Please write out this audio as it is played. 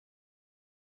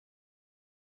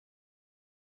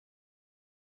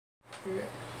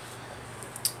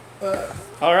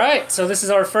All right, so this is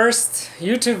our first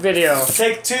YouTube video.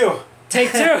 Take two.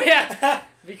 Take two, yeah.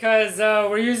 Because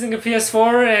we're using a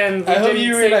PS4 and I hope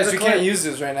you realize you can't use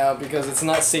this right now because it's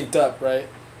not synced up, right?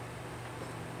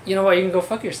 You know what? You can go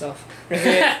fuck yourself.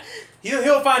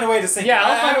 He'll find a way to sync. Yeah,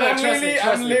 I'll find a way.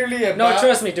 I'm literally about... No,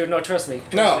 trust me, dude. No, trust me.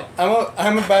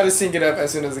 I'm about to sync it up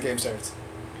as soon as the game starts.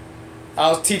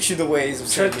 I'll teach you the ways of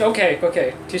syncing.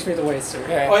 Okay. Teach me the ways, sir.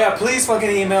 Okay. Oh yeah, please fucking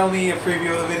email me a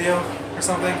preview of the video or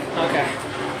something. Okay.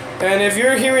 And if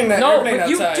you're hearing that airplane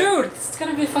outside... dude, it's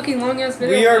gonna be a fucking long ass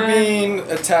video. We are being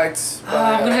attacked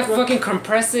by... I'm gonna have to fucking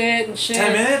compress it and shit.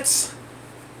 10 minutes?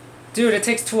 Dude, it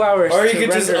takes 2 hours. Or you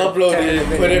could just upload it,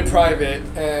 put it private,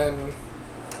 and...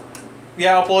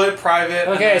 Yeah, upload it private.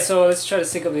 Okay, so let's try to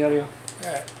sync up the audio.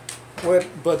 Alright.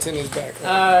 What button is back?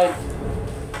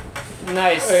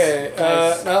 Nice. Okay,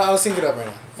 nice. now I'll sync it up right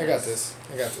now. I got this.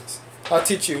 I'll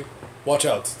teach you. Watch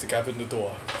out, the gap in the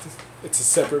door. It's a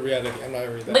separate reality. I'm not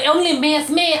gonna read that. The only me is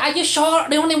me. Are you sure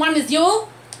the only one is you?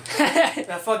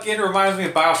 That fucking reminds me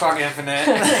of Bioshock Infinite.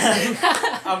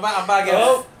 I'm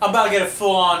about to get a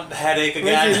full-on headache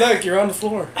again. Ricky, look, you're on the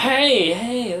floor.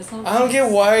 Hey, that's not... I don't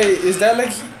get why. Is that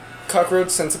like cockroach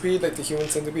centipede, like the human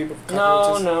centipede? But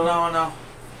cockroaches? No.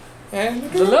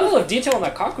 And the level of detail on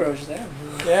that cockroach there.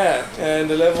 Yeah, and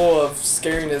the level of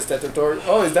scariness that the door...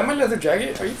 Oh, is that my leather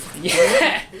jacket? Are you...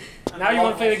 Yeah. Now you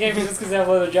want to play the game just because I have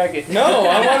a leather jacket. No,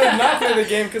 I want to not play the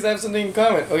game because I have something in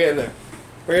common. Okay, look.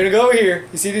 We're going to go over here.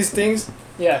 You see these things?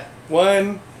 Yeah.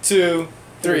 1, 2,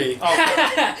 3.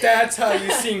 Okay. That's how you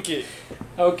sync it.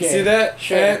 Okay. See that?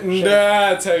 Sure.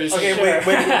 That's how you sync it. Okay,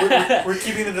 wait. We're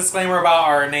keeping the disclaimer about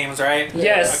our names, right?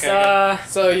 Yes.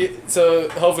 Okay. So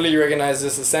hopefully you recognize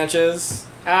this as Sanchez.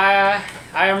 I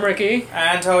am Ricky.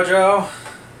 And Tojo.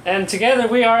 And together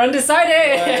we are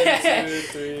undecided. 1, 2,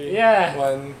 3. Yeah.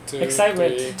 1, 2,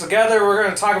 Excitement. 3. Together we're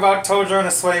going to talk about Tojo and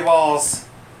his sweaty balls.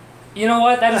 You know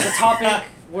what? That is a topic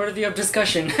worthy of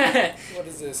discussion. What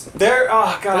is this?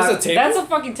 Oh god. There's a table? That's a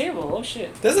fucking table. Oh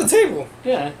shit. There's a table.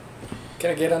 Yeah.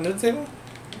 Can I get under the table?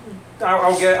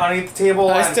 I'll get underneath the table.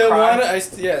 I and still cry. want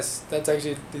it. Yes, that's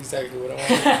actually exactly what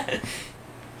I want.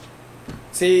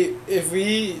 See, if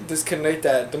we disconnect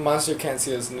that, the monster can't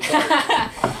see us in the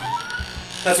dark.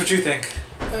 That's what you think.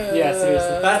 Yeah,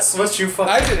 seriously. That's what you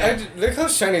fucking think. Look how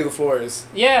shiny the floor is.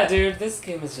 Yeah, dude, this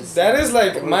game is just... That is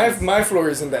like, my floor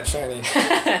isn't that shiny.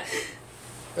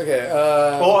 Okay,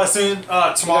 well, as soon,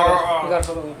 tomorrow... You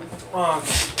gotta put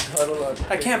Huddle up.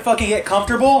 I can't fucking get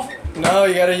comfortable. No,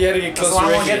 you gotta get closer. So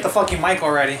I want to get the fucking mic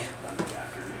already.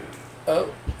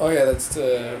 Oh yeah, that's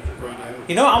the radio.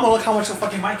 You know, I'm gonna look how much the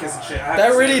fucking mic is and shit.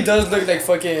 That really does look like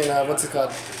fucking, what's it called?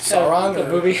 Sauron? the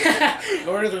movie.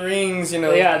 Lord of the Rings, you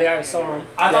know. Yeah, they are Sauron.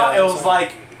 I thought it was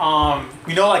like,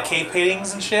 you know, like cave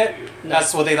paintings and shit? No.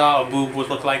 That's what they thought a boob would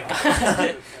look like.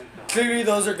 Clearly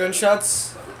those are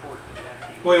gunshots.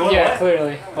 Wait, what? Yeah,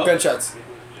 clearly. Gunshots.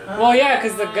 Well, yeah,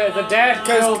 because the dad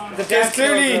killed... Because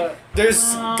clearly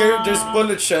there's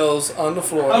bullet shells on the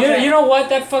floor. Okay. You know what?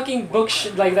 That fucking book,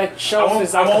 like that shelf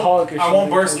is alcoholic or something. I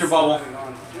won't burst your bubble.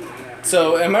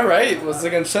 So, am I right? Was the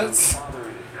gunshots?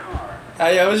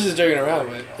 I was just joking around,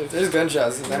 but if there's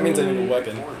gunshots, that means I need a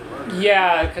weapon.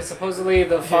 Yeah, because supposedly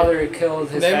the father killed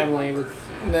his family with...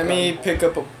 Let me pick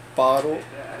up a bottle.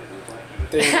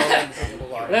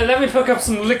 Let me pick up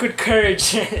some liquid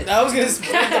courage. I was gonna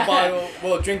break the bottle.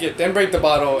 Well, drink it, then break the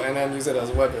bottle, and then use it as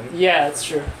a weapon. Yeah, that's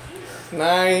true.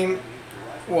 9,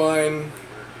 1,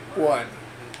 1.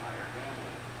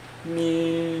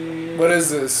 What is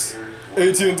this?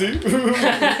 AT&T?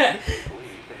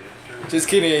 Just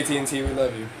kidding, AT&T. We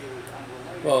love you.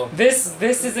 Well, this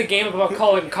is a game about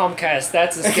calling Comcast.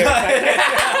 That's a scary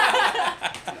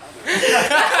fact.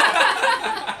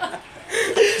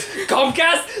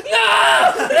 Comcast?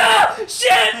 No!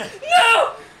 Shit!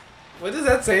 No! What does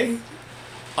that say?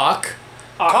 Cock?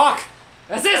 Cock!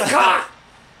 That's his cock!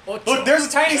 Look, there's a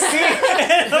tiny C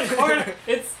in the corner.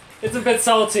 It's a bit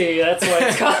salty, that's why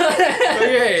it's called.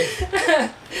 Okay.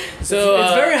 So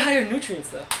it's very high in nutrients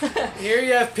though. Here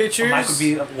you have pictures. Mine could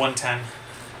be 110.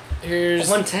 Here's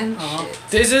 110.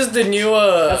 This is the new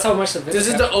that's how much of it. This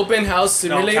is the open house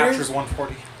simulator. No, captures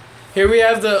 140. Here we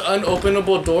have the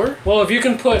unopenable door. Well, if you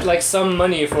can put like some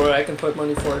money for it, I can put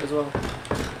money for it as well.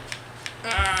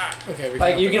 Okay,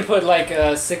 like you can put like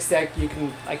 60. I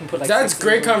can put like. That's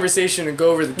great conversation to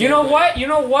go over the game. You know what? You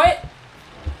know what?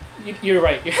 You're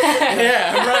right.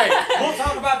 Yeah, I'm right. We'll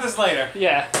talk about this later.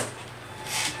 Yeah.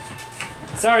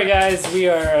 Sorry guys, we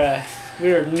are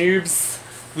noobs.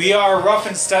 We are rough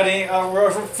and steady.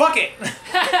 Fuck it.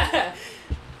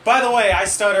 By the way, I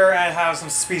stutter and have some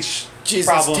speech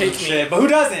problems and shit. But who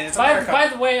doesn't? It's America. By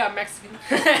the way, I'm Mexican.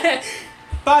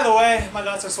 By the way, my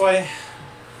nuts are sweaty.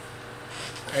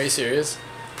 Are you serious?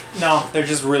 No, they're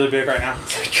just really big right now.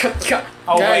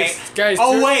 Oh guys,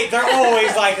 wait, they're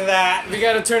always like that. We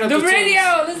gotta turn up the the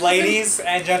radio. Ladies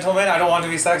and gentlemen, I don't want to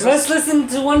be sexist. Let's listen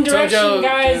to One Direction, Jojo,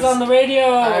 guys, on the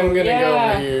radio. I'm gonna go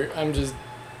over here. I'm just.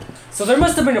 So there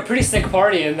must have been a pretty sick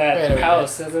party in that Wait.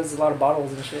 house. There's a lot of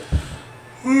bottles and shit.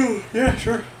 Yeah,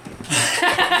 sure.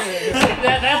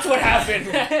 That's what happened.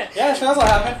 Yeah, sure, that's what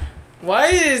happened. Why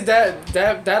is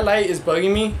that light is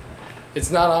bugging me?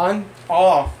 It's not on.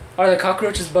 Oh. Are the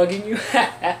cockroaches bugging you?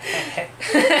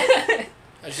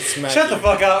 I should smack Shut you. the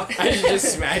fuck up. I should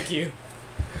just smack you.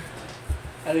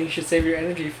 I think you should save your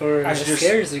energy for the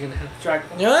scares you're gonna have.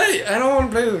 You know what? I don't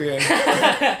want to play this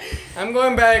game. I'm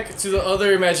going back to the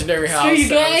other imaginary house. Screw you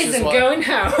guys and going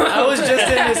home. I was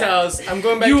just in this house. I'm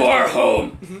going back. You to are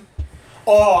home.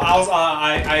 Oh,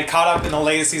 I caught up in the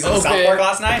latest season of South Park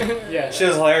last night. Yeah. Shit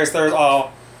was hilarious. There's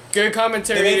good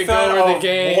commentary they to made go fun over the of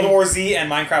game. World War Z and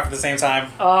Minecraft at the same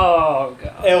time. Oh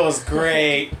god. It was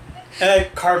great. And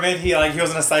like Cartman, he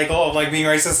was in a cycle of like being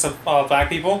racist to black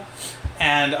people,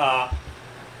 and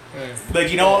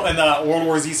like in the World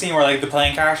War Z scene where like the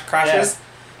plane crashes,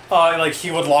 like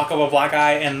he would lock up a black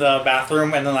guy in the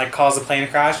bathroom and then like cause the plane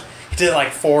to crash. He did it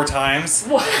like 4 times.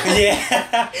 What?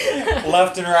 Yeah,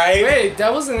 left and right. Wait,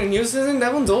 that wasn't a new season.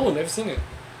 That one's old. I've seen it.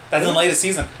 That's the latest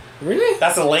season. Really?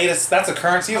 That's the latest. That's the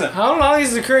current season. How long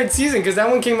is the current season? Because that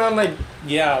one came out like.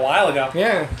 Yeah, a while ago.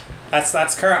 Yeah. That's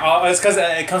current. It's because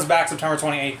it comes back September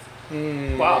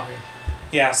 28th. Wow.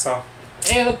 Yeah, so.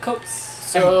 Hey, look, coats.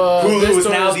 So Hulu this is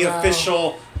now store the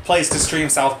official place to stream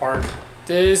South Park.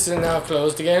 This is now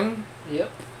closed again.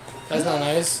 Yep. That's not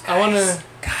nice. I wanna.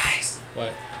 Guys.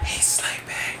 What? He's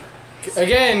sleeping.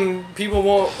 Again, people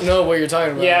won't know what you're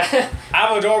talking about. Yeah. I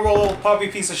have a adorable little puppy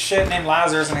piece of shit named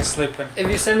Lazarus and he's sleeping. If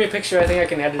you send me a picture, I think I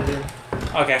can edit it in.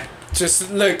 Okay.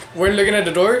 Just look. We're looking at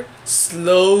the door.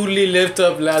 Slowly lift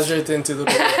up Lazarus into the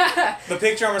door. The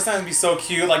picture I'm gonna send is be so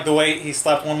cute, like the way he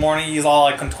slept one morning. He's all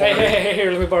like contorted. Hey, here,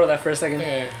 let me borrow that for a second.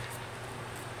 Okay.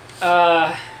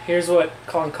 Here's what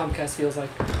calling Comcast feels like.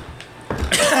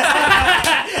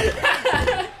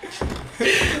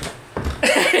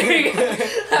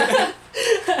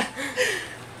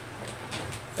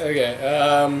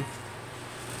 Okay.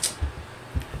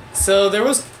 So there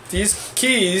was these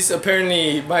keys.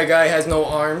 Apparently, my guy has no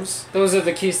arms Those are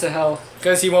the keys to hell.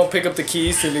 because he won't pick up the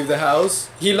keys to leave the house.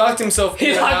 He locked himself. He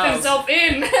in the locked house. himself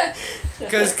in.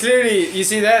 Because clearly, you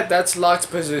see that's locked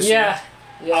position. Yeah.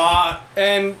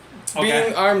 And Okay.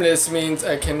 being armless means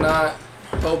I cannot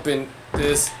open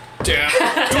this damn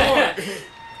door.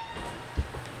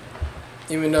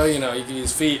 Even though, you can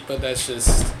use feet, but that's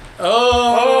just...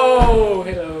 Oh,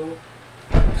 hello.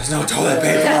 There's no toilet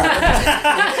paper.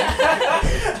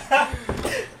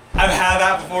 I've had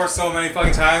that before so many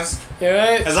fucking times. You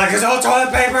right? It's like, there's no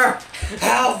toilet paper!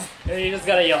 Help! And you just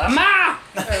gotta yell, "Ma!"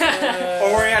 Or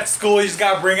when you're at school, you just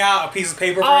gotta bring out a piece of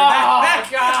paper for your Oh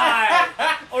back. god!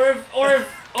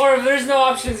 Or if there's no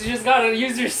options, you just gotta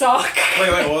use your sock. Wait,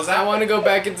 what was I that? want to go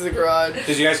back into the garage.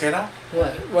 Did you guys hear that?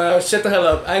 What? Well, shut the hell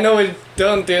up. I know it.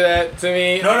 Don't do that to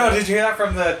me. No, did you hear that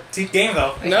from the game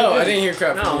though? No, I didn't hear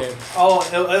crap No. from the game. Oh,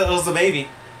 it was the baby.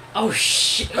 Oh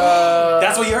shit!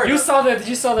 That's what you heard. You saw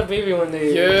the baby when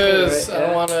they. Yes, right? I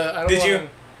don't wanna. I don't Did wanna.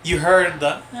 you heard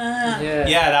the... Yeah.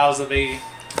 Yeah, that was the baby.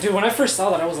 Dude, when I first saw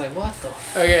that, I was like, what the?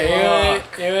 Okay, you know what?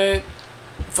 Fuck. You know what?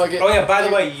 Fuck it. Oh yeah, by the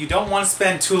way, you don't want to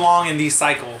spend too long in these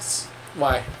cycles.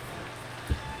 Why?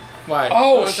 Why?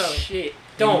 Oh Don't tell me. shit!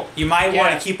 Don't. You might Yeah.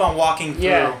 want to keep on walking through.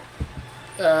 Yeah.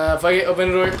 Fuck it. Open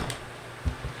the door.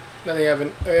 Nothing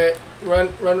happened. Okay,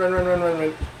 run.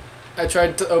 I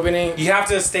tried opening. You have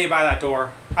to stay by that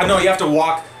door. I know you have to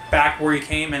walk back where you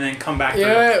came and then come back through.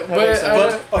 Yeah,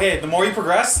 But okay, the more you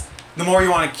progress, the more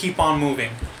you want to keep on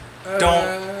moving.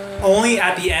 Only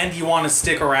at the end you want to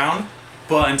stick around,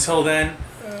 but until then,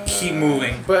 keep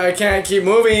moving. But I can't keep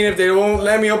moving if they won't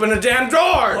let me open the damn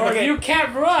door. Or Okay. if you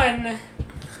can't run.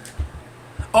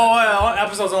 Oh, well,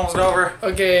 episode's almost over.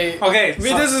 Okay. Okay. I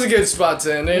mean, this is a good spot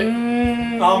to end it.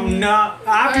 No.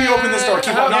 After you open this door,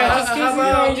 keep on. how- No, how- how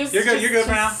about- You're good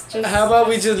for now. How about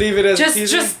we just leave it as a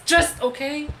teaser? Just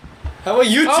okay. How about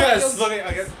you Oh, just? Look at,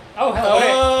 I guess. Oh hell.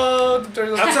 Okay. Oh, the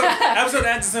door's open. Episode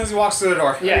ends as soon as he walks through the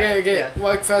door. Yeah. Okay. Yeah.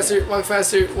 Walk faster. Why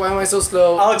am I so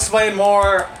slow? I'll explain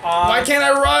more on Why can't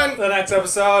I run? the next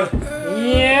episode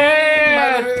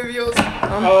Yeah.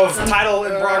 of Title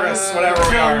in Progress, whatever we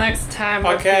Till are. next time.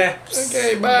 Okay.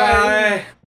 Okay, bye. Bye.